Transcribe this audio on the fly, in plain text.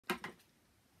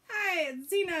it's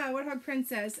Zena, Warthog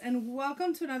Princess, and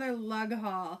welcome to another lug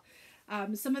haul.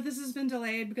 Some of this has been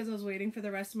delayed because I was waiting for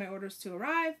the rest of my orders to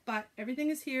arrive, but everything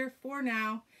is here for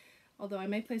now, although I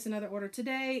may place another order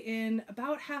today in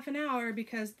about half an hour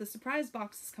because the surprise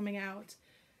box is coming out,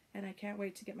 and I can't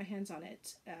wait to get my hands on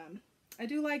it. I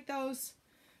do like those.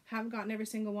 Haven't gotten every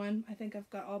single one. I think I've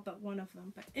got all but one of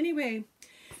them. But anyway,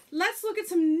 let's look at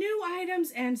some new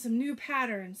items and some new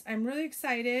patterns. I'm really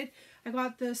excited. I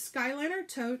got the Skyliner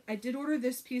Tote. I did order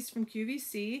this piece from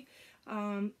QVC.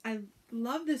 I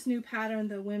love this new pattern,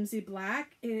 the Whimsy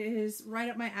Black. It is right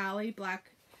up my alley.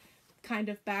 Black kind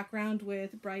of background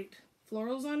with bright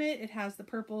florals on it. It has the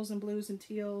purples and blues and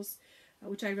teals,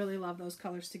 which I really love those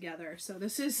colors together. So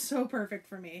this is so perfect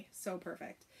for me. So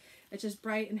perfect. It's just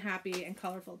bright and happy and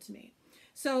colorful to me.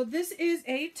 So this is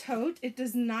a tote. It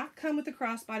does not come with a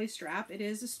crossbody strap. It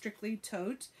is a strictly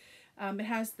tote. It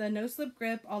has the no-slip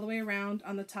grip all the way around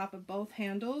on the top of both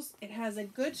handles. It has a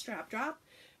good strap drop.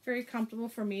 Very comfortable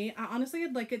for me. Honestly,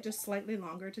 I'd like it just slightly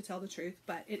longer to tell the truth,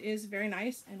 but it is very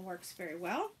nice and works very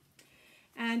well.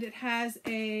 And it has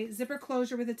a zipper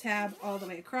closure with a tab all the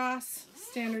way across.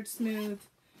 Standard smooth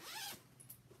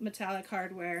metallic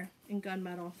hardware in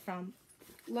gunmetal from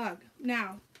Lug.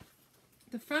 Now,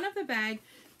 the front of the bag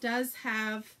does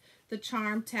have the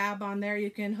charm tab on there.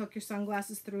 You can hook your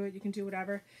sunglasses through it. You can do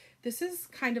whatever. This is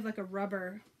kind of like a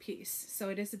rubber piece, so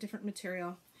it is a different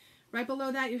material. Right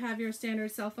below that, you have your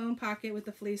standard cell phone pocket with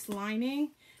the fleece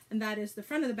lining, and that is the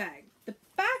front of the bag. The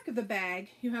back of the bag,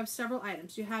 you have several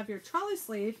items. You have your trolley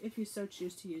sleeve, if you so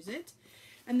choose to use it,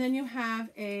 and then you have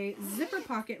a zipper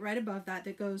pocket right above that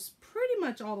that goes pretty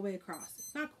much all the way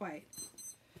across. Not quite.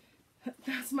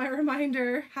 That's my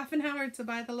reminder, half an hour to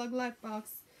buy the Lug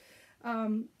box.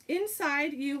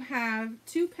 Inside you have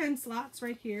two pen slots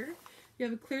right here. You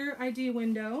have a clear ID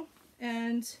window,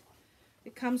 and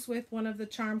it comes with one of the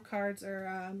charm cards,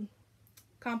 or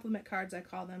compliment cards I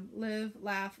call them. Live,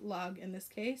 laugh, lug in this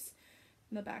case.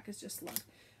 And the back is just lug.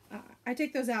 I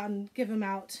take those out and give them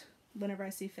out whenever I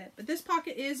see fit. But this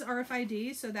pocket is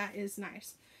RFID, so that is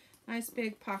nice. Nice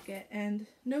big pocket, and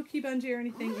no key bungee or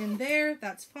anything in there.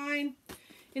 That's fine.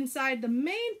 Inside the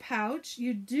main pouch,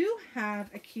 you do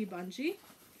have a key bungee.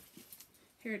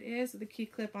 Here it is with a key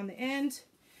clip on the end.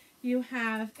 You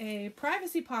have a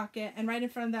privacy pocket, and right in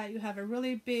front of that you have a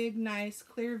really big, nice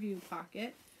clear view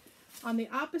pocket. On the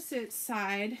opposite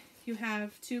side, you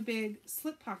have two big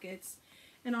slip pockets.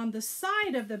 And on the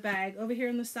side of the bag, over here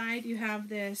on the side, you have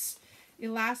this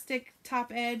elastic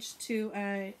top edge to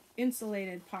a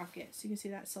insulated pocket. So you can see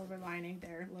that silver lining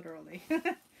there, literally.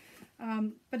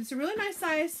 But it's a really nice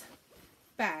size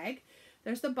bag.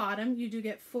 There's the bottom. You do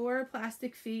get 4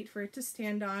 plastic feet for it to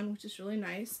stand on, which is really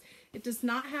nice. It does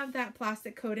not have that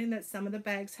plastic coating that some of the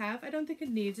bags have. I don't think it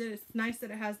needs it. It's nice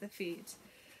that it has the feet.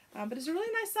 But it's a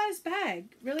really nice size bag.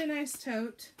 Really nice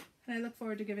tote. And I look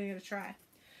forward to giving it a try.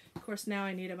 Of course, now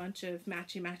I need a bunch of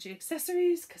matchy-matchy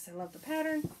accessories because I love the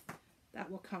pattern.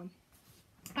 That will come.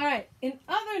 Alright, in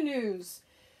other news,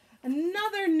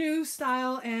 another new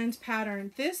style and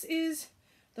pattern. This is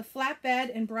the Flatbed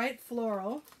in Bright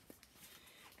Floral.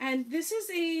 And this is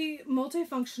a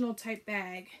multifunctional type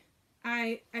bag.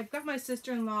 I've got my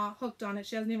sister-in-law hooked on it.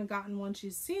 She hasn't even gotten one.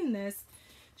 She's seen this.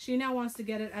 She now wants to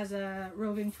get it as a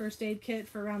roving first aid kit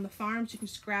for around the farm. She can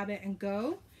just grab it and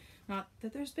go. Not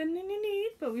that there's been any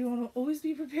need, but we want to always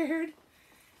be prepared.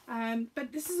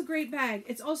 But this is a great bag.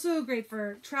 It's also great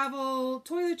for travel,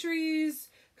 toiletries,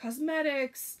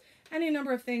 cosmetics, any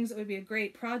number of things. It would be a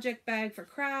great project bag for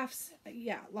crafts.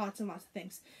 Yeah, lots and lots of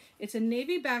things. It's a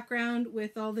navy background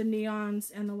with all the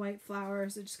neons and the white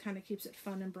flowers. It just kind of keeps it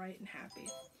fun and bright and happy.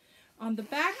 On the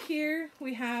back here,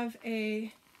 we have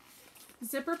a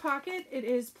zipper pocket. It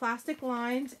is plastic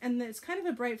lined, and it's kind of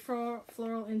a bright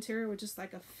floral interior with just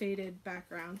like a faded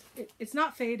background. It's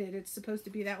not faded. It's supposed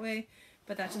to be that way,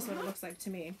 but that's just what it looks like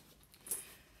to me.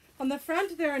 On the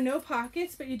front, there are no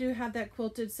pockets, but you do have that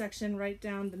quilted section right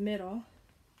down the middle.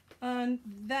 And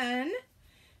then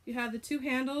you have the two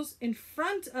handles. In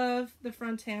front of the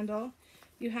front handle,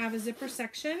 you have a zipper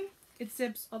section. It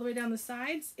zips all the way down the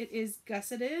sides. It is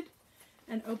gusseted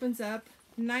and opens up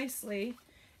nicely.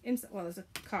 Well, there's a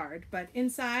card, but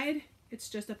inside, it's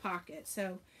just a pocket.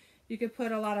 So you could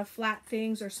put a lot of flat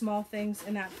things or small things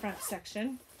in that front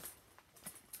section.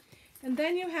 And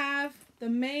then you have the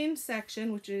main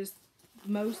section, which is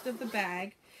most of the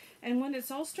bag. And when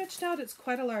it's all stretched out, it's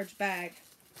quite a large bag.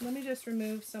 Let me just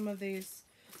remove some of these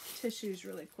tissues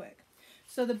really quick.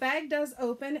 So the bag does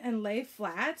open and lay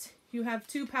flat. You have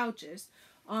two pouches.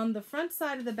 On the front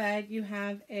side of the bag, you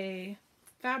have a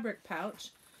fabric pouch.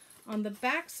 On the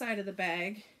back side of the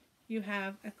bag, you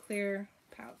have a clear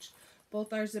pouch.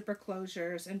 Both are zipper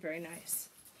closures and very nice.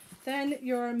 Then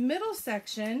your middle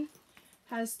section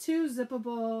has two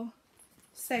zippable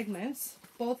segments.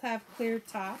 Both have clear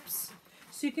tops.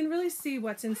 So you can really see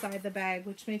what's inside the bag,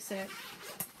 which makes it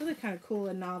really kind of cool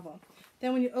and novel.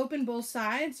 Then when you open both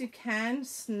sides, you can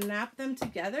snap them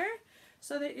together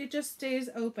so that it just stays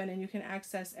open and you can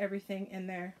access everything in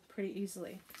there pretty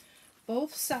easily.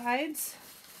 Both sides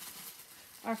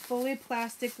are fully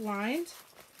plastic lined.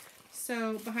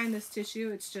 So behind this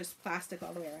tissue, it's just plastic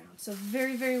all the way around. So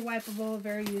very, very wipeable,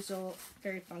 very usable,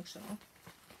 very functional.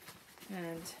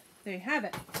 And there you have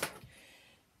it.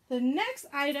 The next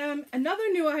item,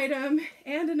 another new item,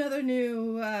 and another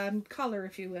new color,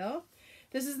 if you will.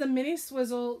 This is the mini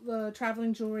Swizzle, the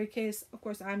traveling jewelry case. Of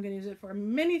course, I'm going to use it for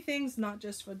many things, not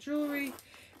just for jewelry.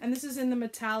 And this is in the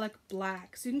metallic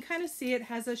black. So you can kind of see it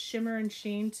has a shimmer and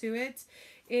sheen to it.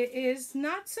 It is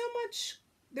not so much,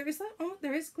 there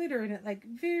is glitter in it, like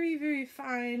very, very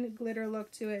fine glitter look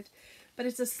to it. But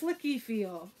it's a slicky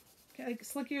feel, like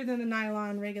slickier than the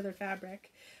nylon regular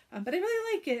fabric. But I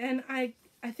really like it, and I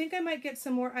think I might get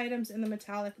some more items in the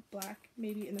metallic black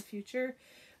maybe in the future.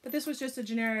 But this was just a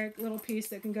generic little piece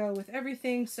that can go with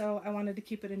everything, so I wanted to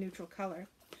keep it a neutral color.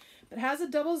 But it has a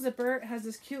double zipper. It has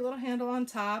this cute little handle on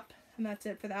top, and that's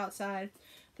it for the outside.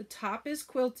 The top is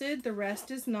quilted, the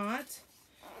rest is not.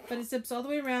 But it zips all the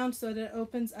way around so that it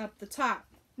opens up the top.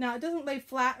 Now, it doesn't lay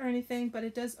flat or anything, but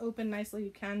it does open nicely.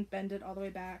 You can bend it all the way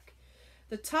back.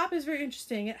 The top is very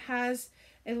interesting. It has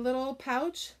a little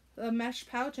pouch, a mesh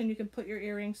pouch, and you can put your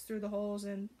earrings through the holes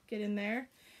and get in there.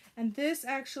 And this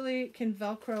actually can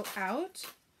Velcro out.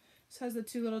 So it has the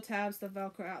two little tabs that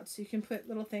Velcro out. So you can put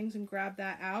little things and grab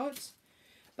that out.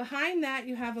 Behind that,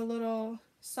 you have a little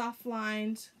soft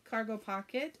lined cargo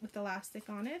pocket with elastic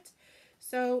on it.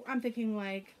 So I'm thinking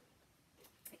like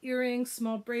earrings,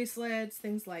 small bracelets,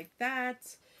 things like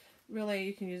that. Really,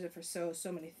 you can use it for so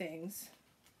many things.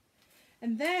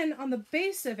 And then on the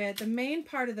base of it, the main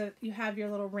part of you have your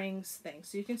little rings thing.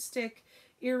 So you can stick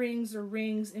earrings or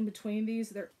rings in between these.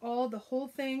 The whole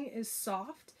thing is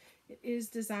soft. It is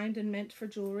designed and meant for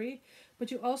jewelry.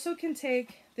 But you also can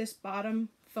take this bottom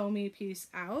foamy piece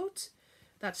out.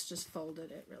 That's just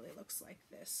folded. It really looks like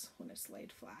this when it's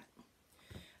laid flat.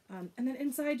 And then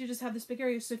inside you just have this big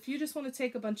area. So if you just want to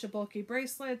take a bunch of bulky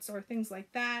bracelets or things like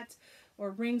that, or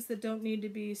rings that don't need to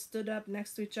be stood up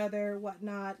next to each other,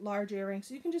 whatnot, large earrings,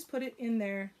 so you can just put it in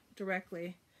there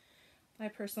directly. I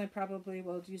personally probably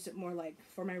will use it more like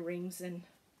for my rings and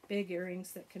big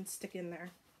earrings that can stick in there.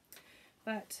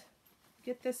 But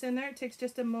get this in there. It takes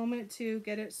just a moment to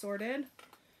get it sorted.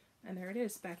 And there it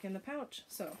is, back in the pouch.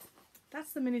 So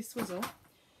that's the mini Swizzle.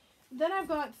 Then I've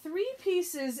got 3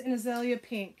 pieces in Azalea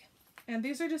pink. And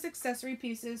these are just accessory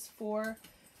pieces for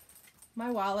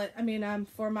my wallet. I mean,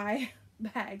 for my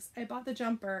bags. I bought the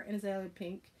jumper in Azalea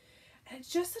pink. And it's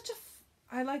just such a...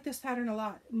 I like this pattern a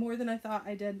lot. More than I thought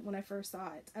I did when I first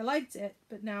saw it. I liked it,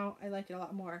 but now I like it a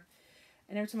lot more.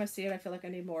 And every time I see it, I feel like I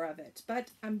need more of it. But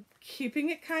I'm keeping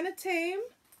it kind of tame.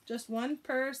 Just one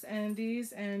purse and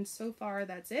these, and so far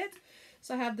that's it.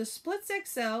 So I have the Splits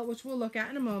XL, which we'll look at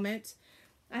in a moment.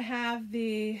 I have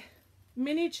the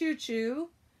mini Choo,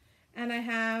 and I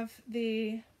have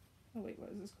the, oh wait,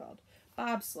 what is this called?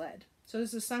 Bobsled. So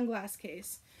this is a sunglass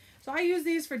case. So I use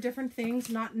these for different things,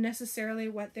 not necessarily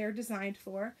what they're designed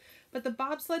for. But the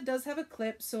Bobsled does have a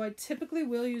clip, so I typically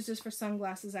will use this for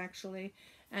sunglasses actually.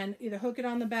 And either hook it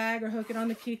on the bag or hook it on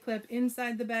the key clip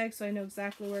inside the bag so I know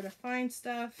exactly where to find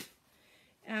stuff.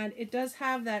 And it does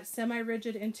have that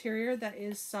semi-rigid interior that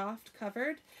is soft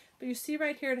covered. But you see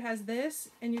right here it has this,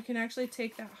 and you can actually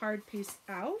take that hard piece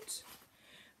out,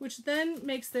 which then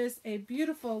makes this a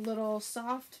beautiful little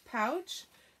soft pouch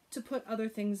to put other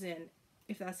things in,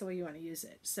 if that's the way you want to use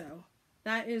it. So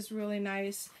that is really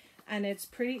nice, and it's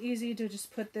pretty easy to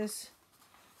just put this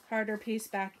harder piece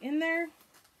back in there,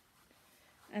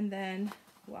 and then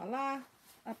voila,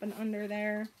 up and under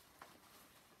there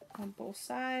on both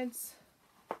sides.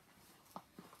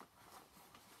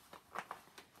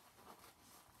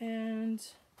 And,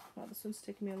 well, this one's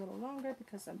taking me a little longer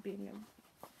because I'm being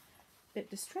a bit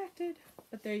distracted.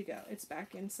 But there you go. It's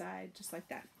back inside just like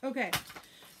that. Okay.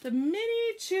 The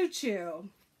mini Choo.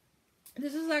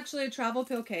 This is actually a travel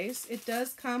pill case. It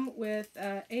does come with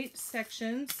 8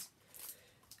 sections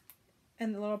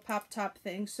and the little pop top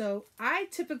thing. So I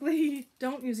typically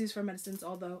don't use these for medicines,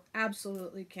 although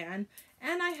absolutely can.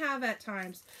 And I have at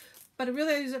times. But I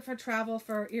really use it for travel,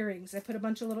 for earrings. I put a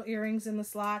bunch of little earrings in the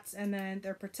slots, and then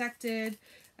they're protected.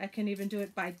 I can even do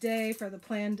it by day for the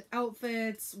planned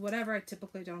outfits, whatever. I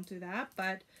typically don't do that,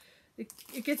 but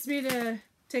it gets me to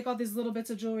take all these little bits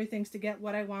of jewelry things to get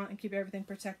what I want and keep everything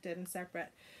protected and separate.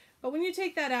 But when you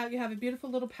take that out, you have a beautiful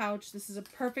little pouch. This is a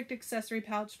perfect accessory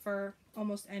pouch for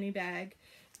almost any bag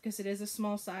because it is a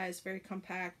small size, very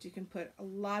compact. You can put a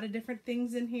lot of different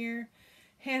things in here.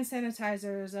 Hand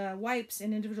sanitizers, wipes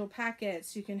in individual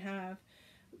packets. You can have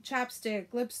chapstick,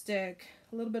 lipstick,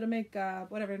 a little bit of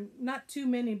makeup, whatever. Not too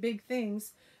many big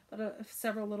things, but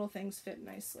several little things fit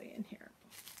nicely in here.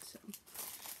 So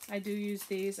I do use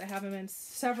these. I have them in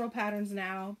several patterns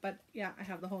now, but yeah, I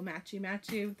have the whole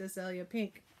matchy-matchy with the Azalea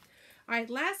pink. All right,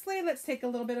 lastly, let's take a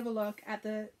little bit of a look at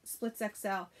the Splits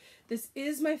XL. This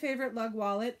is my favorite lug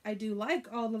wallet. I do like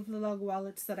all of the lug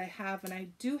wallets that I have, and I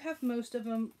do have most of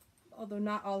them, although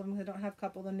not all of them. I don't have a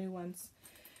couple of the new ones.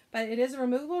 But it is a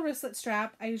removable wristlet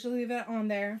strap. I usually leave it on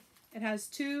there. It has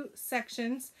 2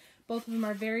 sections. Both of them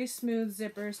are very smooth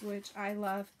zippers, which I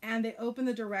love, and they open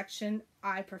the direction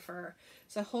I prefer.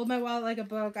 So I hold my wallet like a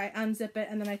book, I unzip it,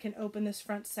 and then I can open this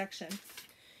front section.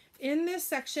 In this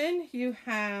section, you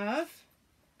have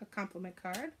a compliment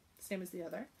card, same as the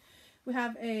other. We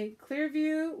have a clear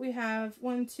view. We have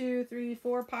 1, 2, 3,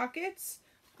 4 pockets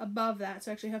above that.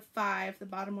 So I actually have 5. The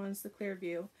bottom one's the clear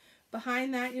view.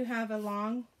 Behind that, you have a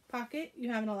long pocket.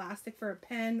 You have an elastic for a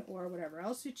pen or whatever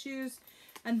else you choose.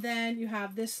 And then you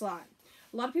have this slot.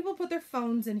 A lot of people put their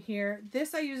phones in here.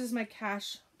 This I use as my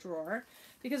cash drawer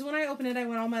because when I open it, I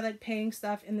want all my like paying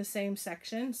stuff in the same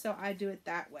section. So I do it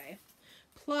that way.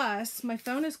 Plus, my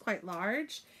phone is quite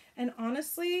large and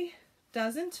honestly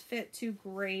doesn't fit too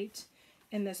great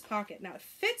in this pocket. Now it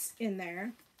fits in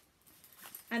there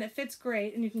and it fits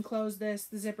great and you can close the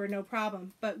zipper no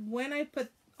problem. But when I put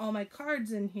all my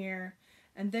cards in here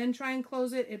and then try and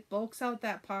close it, it bulks out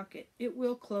that pocket. It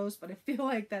will close, but I feel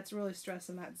like that's really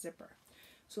stressing that zipper.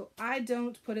 So I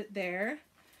don't put it there.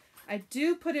 I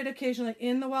do put it occasionally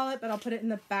in the wallet, but I'll put it in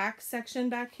the back section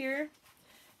back here.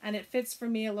 And it fits for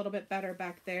me a little bit better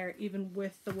back there, even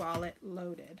with the wallet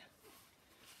loaded.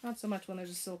 Not so much when there's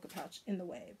a silica pouch in the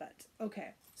way, but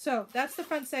okay. So that's the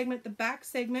front segment. The back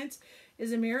segment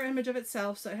is a mirror image of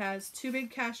itself. So it has 2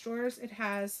 big cash drawers. It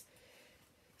has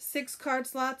 6 card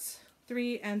slots,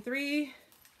 3 and 3,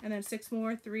 and then 6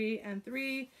 more, 3 and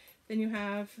 3. Then you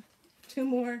have 2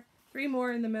 more, 3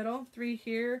 more in the middle, 3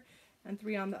 here, and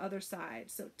 3 on the other side.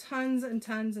 So tons and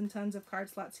tons and tons of card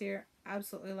slots here.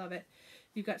 Absolutely love it.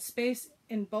 You've got space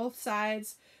in both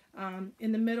sides,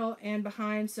 in the middle and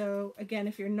behind. So again,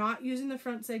 if you're not using the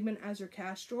front segment as your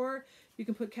cash drawer, you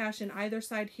can put cash in either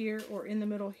side here or in the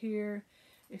middle here.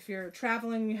 If you're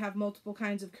traveling, you have multiple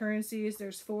kinds of currencies.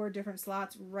 There's 4 different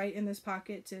slots right in this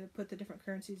pocket to put the different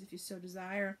currencies if you so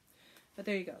desire. But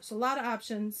there you go. So a lot of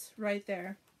options right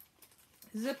there.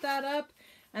 Zip that up,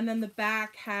 and then the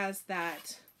back has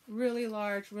that really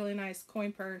large, really nice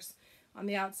coin purse. On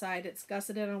the outside, it's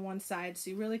gusseted on one side, so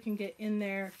you really can get in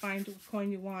there, find what coin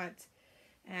you want,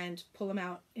 and pull them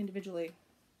out individually.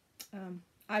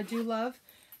 I do love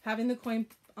having the coin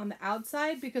on the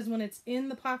outside because when it's in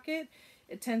the pocket,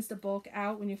 it tends to bulk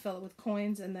out when you fill it with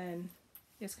coins, and then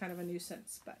it's kind of a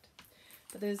nuisance. But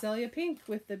the Azalea pink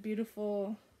with the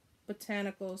beautiful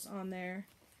botanicals on there.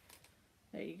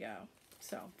 There you go.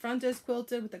 So front is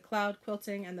quilted with the cloud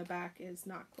quilting, and the back is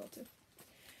not quilted.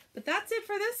 But that's it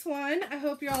for this one. I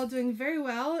hope you're all doing very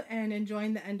well and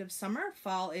enjoying the end of summer.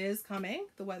 Fall is coming.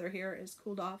 The weather here is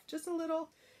cooled off just a little,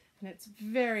 and it's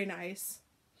very nice.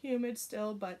 Humid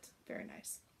still, but very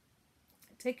nice.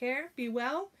 Take care. Be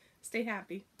well. Stay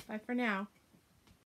happy. Bye for now.